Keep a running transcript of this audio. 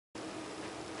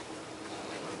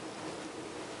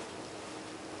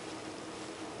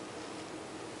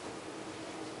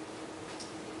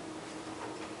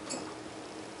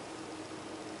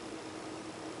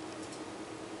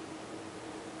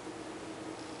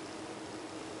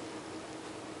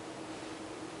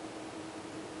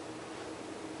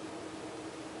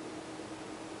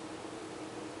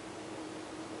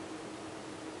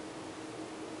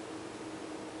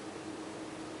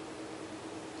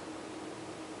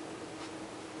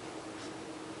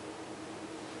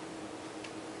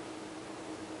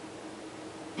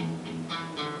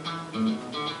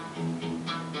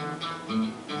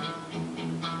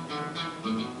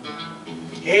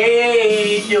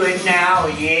do it now,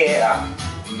 yeah.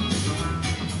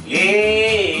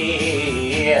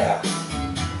 Yeah.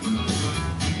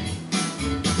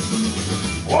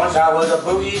 Once I was a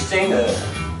boogie singer,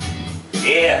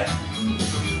 yeah.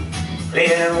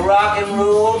 Playing in a rock and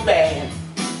roll band.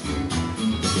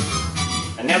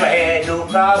 I never had no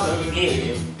problem,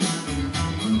 yeah.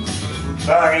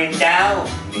 Burning down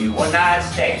the one night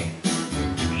stand.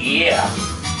 Yeah.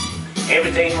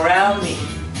 Everything around me,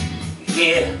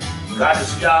 yeah, got to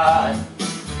start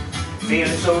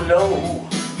feeling so low.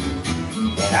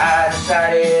 And I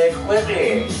decided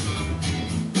quickly,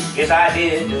 yes I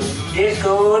did, to just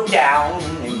go down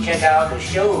and check out the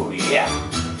show, yeah.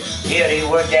 Here they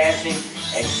were dancing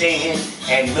and singing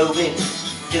and moving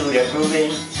to the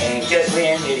grooving, and just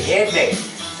when it hit me,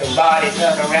 somebody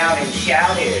turned around and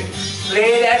shouted,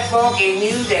 "Play that funky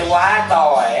music, white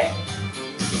boy.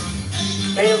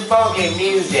 Play the funky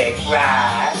music,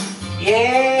 right?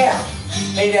 Yeah,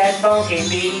 play that funky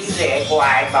music,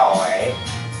 white boy.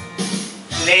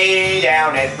 Lay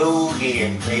down that boogie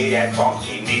and play that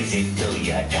funky music till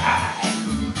you die.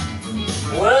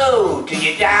 Whoa, till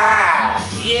you die,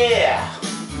 yeah.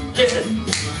 Listen,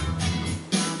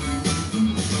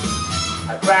 I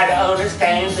tried to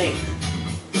understand these.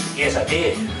 Yes, I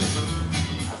did. I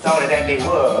thought that they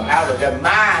were out of their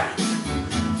minds.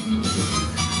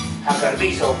 How could I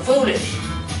be so foolish?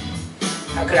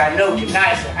 How could I know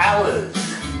tonight's hours?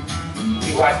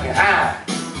 Be what's behind.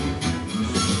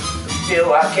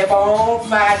 Still I kept on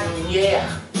fighting, yeah.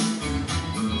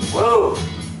 Whoa,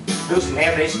 losing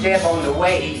every step on the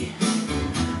way.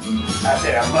 I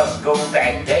said I must go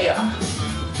back there. I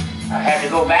had to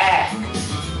go back.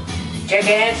 Check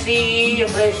and see the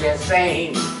place that's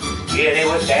same. Yeah, they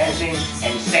were dancing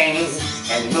and singing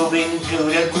and moving to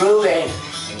the grooving.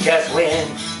 And just when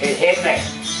it hit me,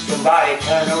 somebody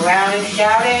turned around and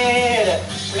shouted,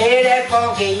 "Play that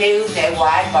funky music,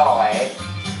 white boy.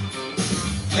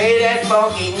 Play that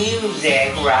funky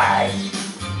music, right?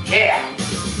 Yeah,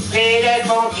 play that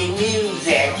funky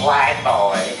music, white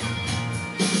boy.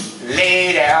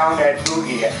 Lay down that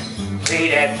boogie, play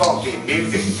that funky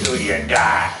music till you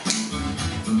die.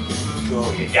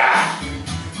 Till you die,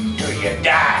 till you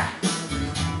die.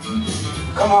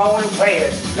 Come on and play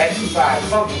it, let's try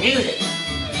funky music."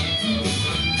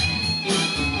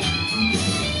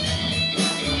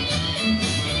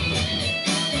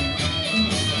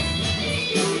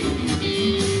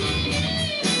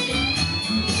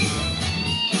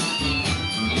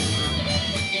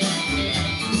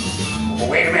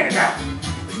 Wait a minute now.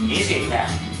 Easy now.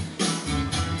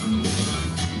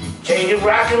 Changing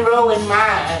rock and roll in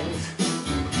minds.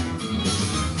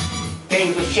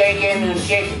 Things were shaking and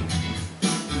shaking.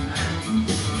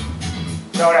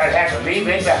 Thought I'd have to leave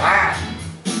it behind.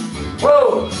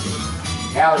 Whoa!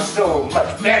 Now it's so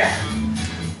much better.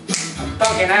 I'm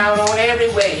funking out on every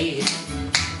way.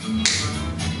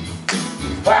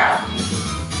 Wow!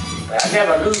 But I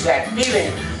never lose that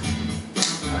feeling.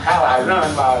 How I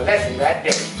learned my lesson that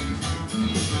day.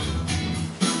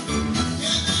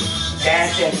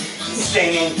 Dancing,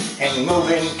 singing, and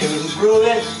moving to the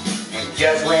grooving. And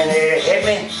just when it hit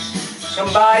me,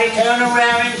 somebody turned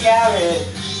around and shouted,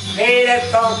 "Play that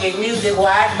funky music,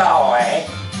 white boy.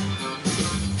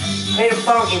 Play the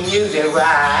funky music,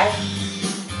 right?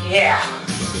 Yeah.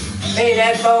 Play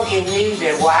that funky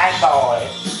music, white boy.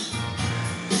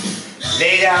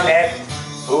 Lay down that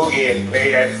boogie and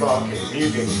play that funky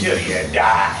music till you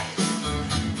die.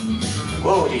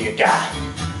 Whoa, till you die.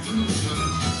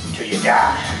 Till you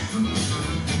die.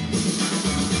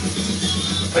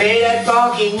 Play that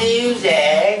funky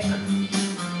music.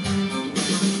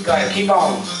 Gotta keep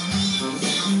on.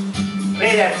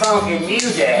 Play that funky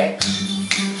music.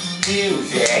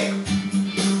 Music.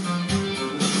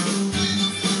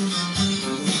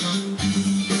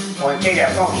 Want to take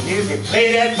that funky music,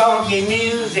 play that funky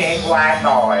music, white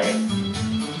boy.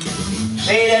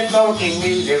 Play that funky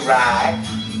music, right?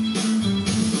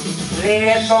 Play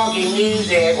that funky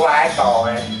music, white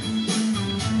boy.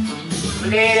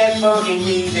 Play that funky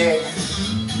music.